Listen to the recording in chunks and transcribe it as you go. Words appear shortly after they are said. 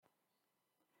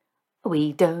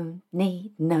We don't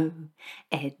need no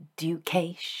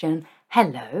education.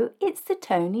 Hello, it's the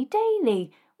Tony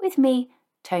Daily with me,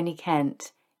 Tony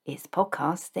Kent. It's a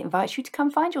podcast that invites you to come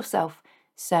find yourself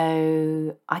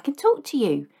so I can talk to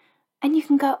you. And you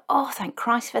can go, oh, thank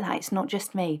Christ for that. It's not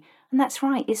just me. And that's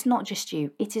right. It's not just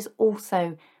you. It is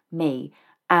also me.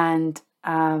 And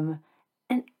an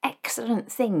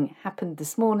excellent thing happened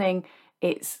this morning.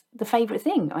 It's the favourite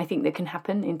thing I think that can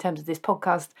happen in terms of this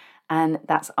podcast. And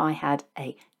that's I had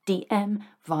a DM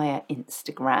via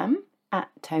Instagram at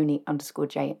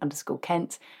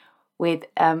Tony_J_Kent with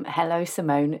hello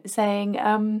Simone saying,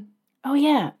 oh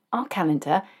yeah, our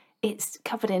calendar, it's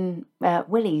covered in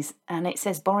willies and it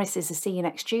says Boris is a see you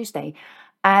next Tuesday.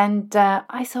 And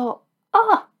I thought,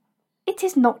 it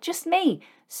is not just me.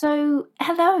 So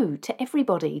hello to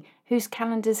everybody whose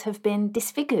calendars have been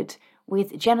disfigured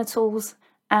with genitals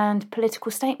and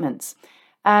political statements.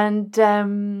 And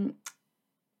I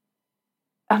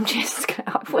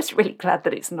was really glad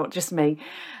that it's not just me.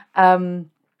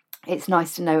 It's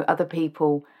nice to know other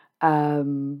people,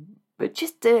 but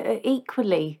just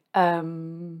equally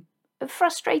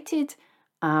frustrated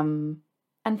and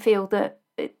feel that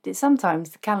sometimes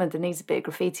the calendar needs a bit of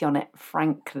graffiti on it,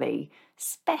 frankly,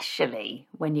 especially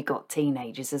when you've got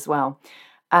teenagers as well.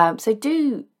 So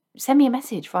do send me a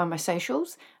message via my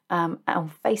socials.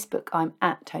 On Facebook, I'm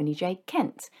at Tony J.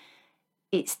 Kent.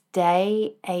 It's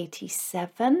day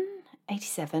 87,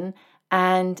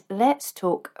 and let's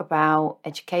talk about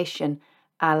education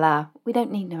a la We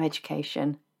Don't Need No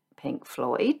Education, Pink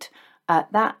Floyd.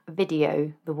 That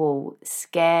video, The Wall,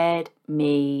 scared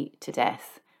me to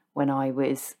death when I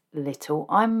was little.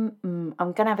 I'm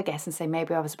going to have a guess and say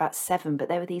maybe I was about 7, but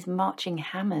there were these marching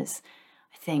hammers,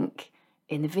 I think,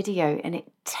 in the video, and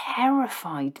it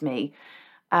terrified me.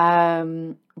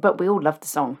 But we all loved the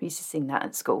song. We used to sing that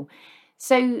at school.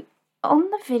 So on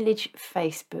the Village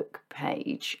Facebook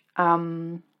page,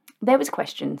 there was a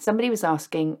question. Somebody was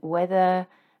asking whether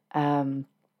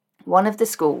one of the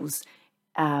schools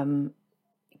can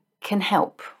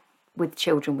help with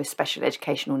children with special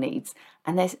educational needs.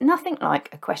 And there's nothing like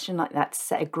a question like that to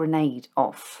set a grenade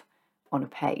off on a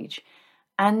page.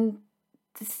 And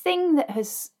the thing that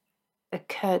has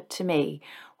occurred to me,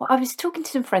 well, I was talking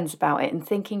to some friends about it and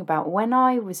thinking about when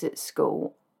I was at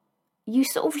school, you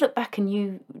sort of look back and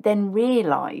you then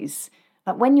realise,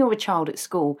 like when you're a child at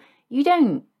school, you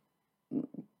don't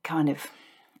kind of,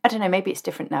 I don't know, maybe it's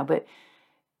different now, but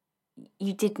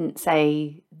you didn't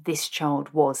say this child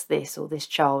was this or this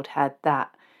child had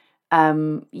that.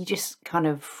 You just kind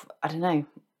of, I don't know,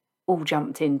 all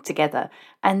jumped in together.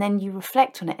 And then you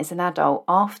reflect on it as an adult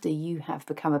after you have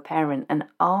become a parent and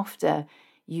after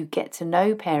you get to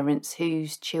know parents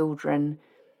whose children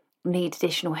need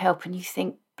additional help, and you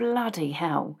think, bloody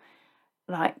hell,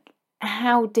 like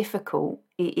how difficult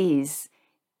it is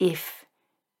if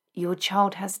your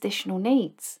child has additional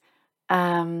needs.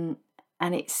 And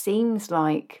it seems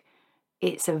like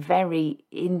it's a very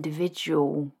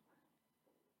individual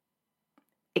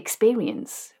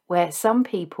experience where some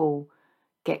people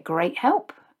get great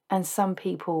help and some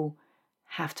people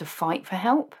have to fight for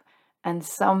help and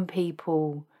some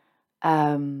people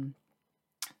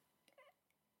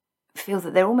feel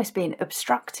that they're almost being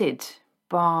obstructed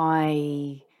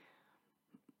by,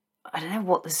 I don't know,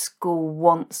 what the school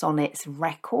wants on its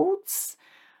records,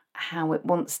 how it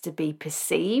wants to be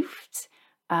perceived.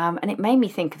 And it made me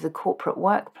think of the corporate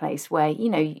workplace where,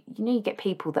 you get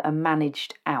people that are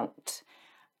managed out.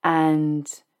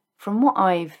 And from what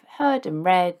I've heard and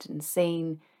read and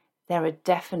seen, there are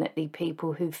definitely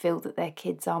people who feel that their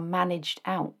kids are managed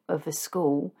out of a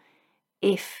school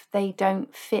if they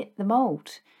don't fit the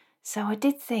mould. So I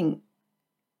did think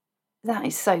that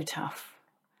is so tough.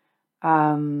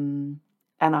 And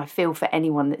I feel for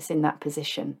anyone that's in that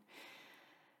position.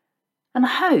 And I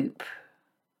hope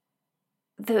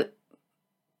that,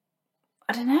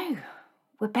 I don't know,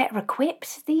 we're better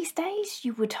equipped these days.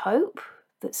 You would hope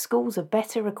that schools are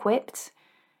better equipped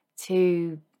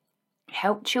to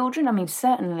help children. I mean,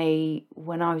 certainly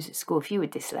when I was at school, if you were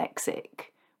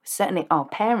dyslexic, certainly our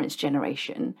parents'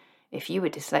 generation, if you were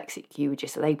dyslexic, you were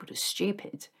just labelled as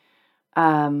stupid.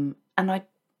 And I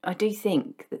do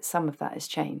think that some of that has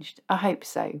changed. I hope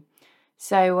so.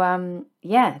 So,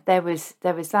 there was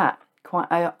that, quite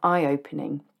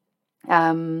eye-opening.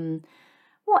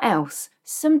 What else?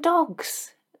 Some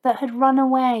dogs that had run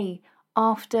away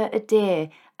after a deer.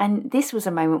 And this was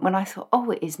a moment when I thought,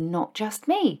 it is not just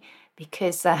me.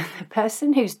 Because the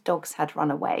person whose dogs had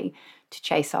run away to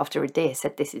chase after a deer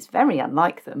said this is very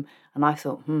unlike them. And I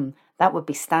thought, That would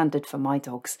be standard for my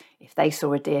dogs. If they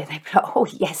saw a deer, they'd be like, oh,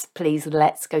 yes, please,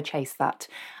 let's go chase that.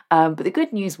 But the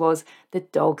good news was the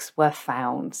dogs were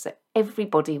found. So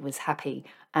everybody was happy.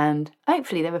 And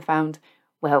hopefully they were found,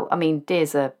 well, I mean,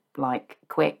 deers are like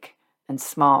quick and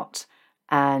smart.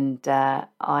 And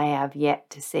I have yet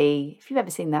to see, if you've ever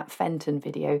seen that Fenton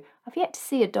video, I've yet to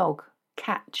see a dog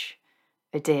catch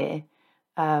a deer.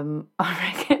 I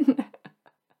reckon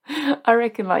I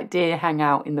reckon like deer hang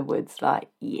out in the woods like,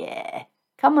 yeah,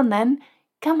 come on then.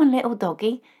 Come on, little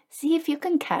doggy. See if you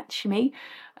can catch me.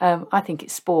 I think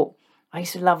it's sport. I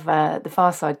used to love The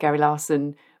Far Side, Gary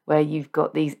Larson, where you've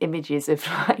got these images of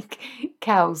like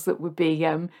cows that would be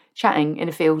chatting in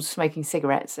a field smoking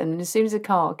cigarettes, and as soon as a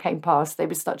car came past they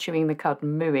would start chewing the cud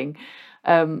and mooing.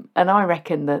 And I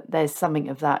reckon that there's something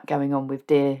of that going on with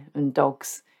deer and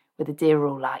dogs, where the deer are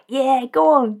all like, yeah,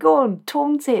 go on,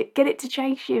 taunt it, get it to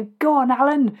chase you, go on,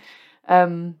 Alan.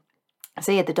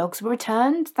 So yeah, the dogs were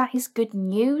returned. That is good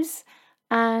news.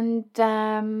 And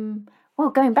well,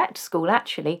 going back to school,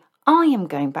 actually, I am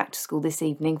going back to school this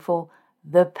evening for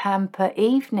the pamper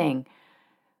evening.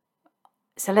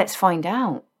 So let's find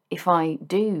out if I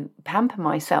do pamper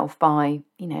myself by,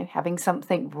 having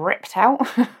something ripped out,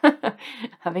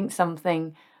 having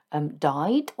something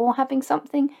dyed, or having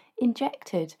something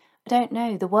injected. I don't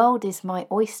know. The world is my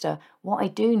oyster. What I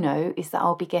do know is that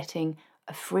I'll be getting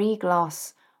a free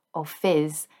glass of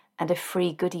fizz and a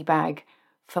free goodie bag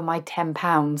for my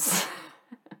 £10.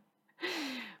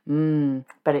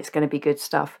 But it's going to be good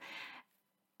stuff.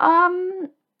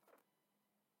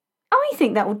 I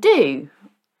think that will do.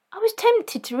 I was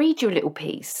tempted to read you a little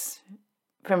piece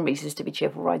from Reese's To Be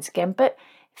Cheerful Rides Again, but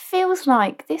it feels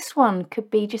like this one could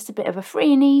be just a bit of a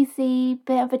free and easy,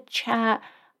 bit of a chat.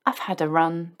 I've had a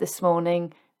run this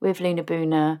morning with Luna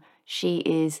Boona. She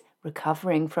is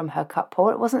recovering from her cut paw.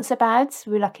 It wasn't so bad.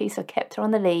 We were lucky, so I kept her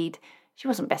on the lead. She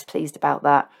wasn't best pleased about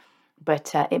that,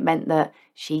 but it meant that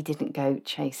she didn't go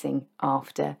chasing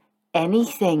after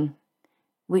anything,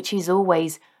 which is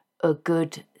always a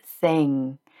good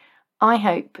thing. I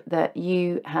hope that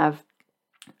you have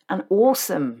an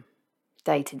awesome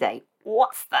day today.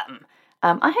 What's them?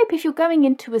 I hope if you're going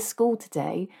into a school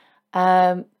today,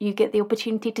 you get the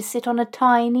opportunity to sit on a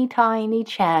tiny, tiny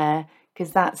chair,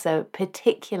 because that's a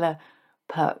particular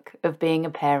perk of being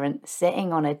a parent,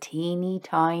 sitting on a teeny,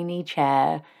 tiny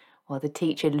chair while the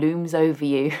teacher looms over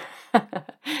you.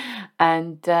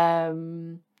 And yeah,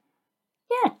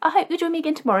 I hope you join me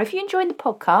again tomorrow. If you enjoyed the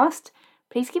podcast,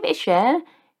 please give it a share.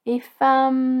 If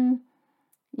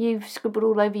you've scribbled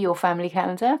all over your family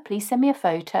calendar, please send me a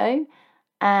photo.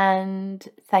 And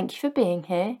thank you for being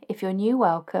here. If you're new,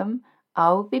 welcome.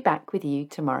 I'll be back with you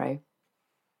tomorrow.